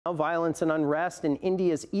Violence and unrest in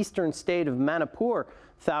India's eastern state of Manipur.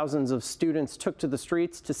 Thousands of students took to the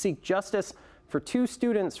streets to seek justice for two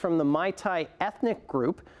students from the Meitei ethnic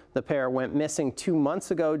group. The pair went missing 2 months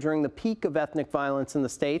ago during the peak of ethnic violence in the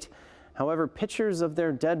state. However, pictures of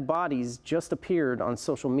their dead bodies just appeared on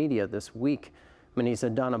social media this week.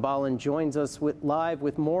 Manisa Dhanabalan joins us live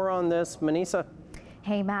with more on this. Manisa.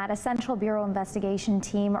 Hey, Matt. A Central Bureau investigation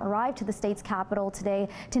team arrived to the state's capital today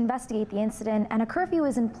to investigate the incident, and a curfew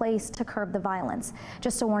is in place to curb the violence.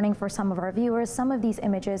 Just a warning for some of our viewers, some of these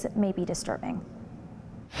images may be disturbing.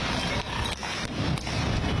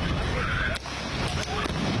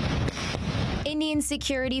 Indian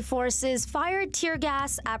security forces fired tear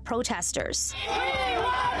gas at protesters.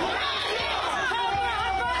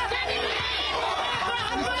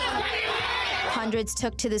 Hundreds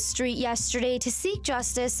took to the street yesterday to seek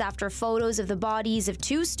justice after photos of the bodies of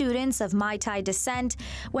two students of Meitei descent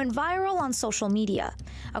went viral on social media.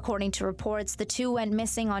 According to reports, the two went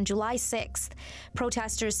missing on July 6th.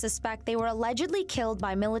 Protesters suspect they were allegedly killed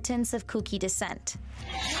by militants of Kuki descent.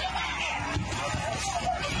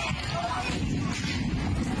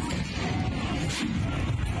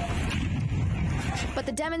 But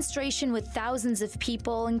the demonstration with thousands of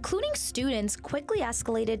people, including students, quickly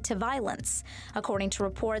escalated to violence. According to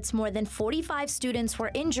reports, more than 45 students were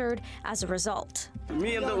injured as a result.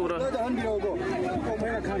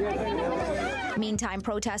 Meantime,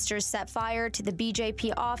 protesters set fire to the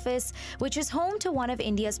BJP office, which is home to one of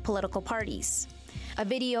India's political parties. A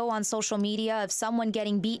video on social media of someone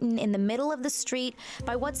getting beaten in the middle of the street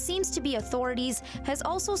by what seems to be authorities has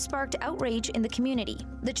also sparked outrage in the community.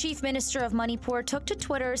 The Chief Minister of Manipur took to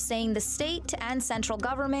Twitter saying the state and central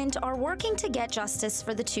government are working to get justice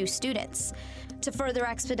for the two students. To further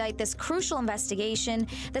expedite this crucial investigation,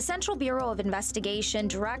 the Central Bureau of Investigation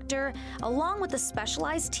Director, along with a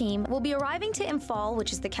specialized team, will be arriving to Imphal,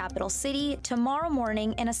 which is the capital city, tomorrow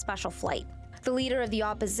morning in a special flight. The leader of the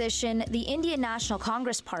opposition, the Indian National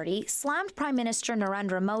Congress Party, slammed Prime Minister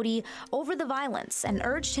Narendra Modi over the violence and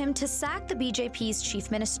urged him to sack the BJP's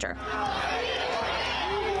chief minister.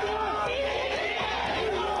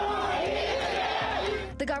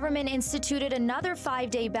 The government instituted another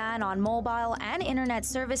 5-day ban on mobile and internet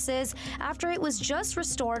services after it was just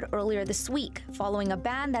restored earlier this week, following a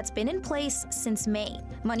ban that's been in place since May.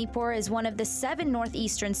 Manipur is one of the 7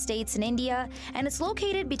 northeastern states in India, and it's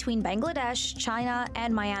located between Bangladesh, China,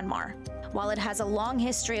 and Myanmar. While it has a long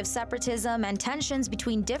history of separatism and tensions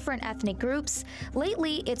between different ethnic groups,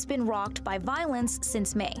 lately it's been rocked by violence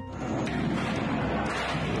since May.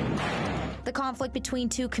 The conflict between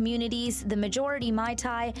two communities, the majority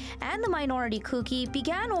Meitei and the minority Kuki,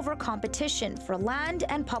 began over competition for land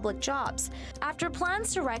and public jobs after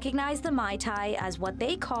plans to recognize the Meitei as what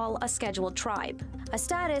they call a scheduled tribe, a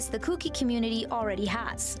status the Kuki community already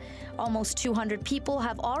has. Almost 200 people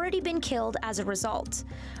have already been killed as a result.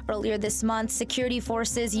 Earlier this month, security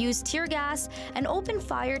forces used tear gas and opened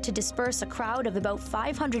fire to disperse a crowd of about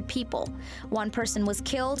 500 people. 1 person was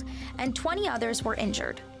killed and 20 others were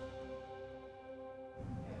injured.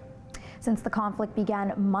 Since the conflict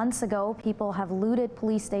began months ago, people have looted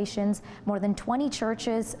police stations, more than 200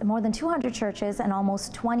 churches, and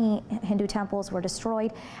almost 20 Hindu temples were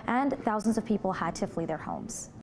destroyed, and thousands of people had to flee their homes.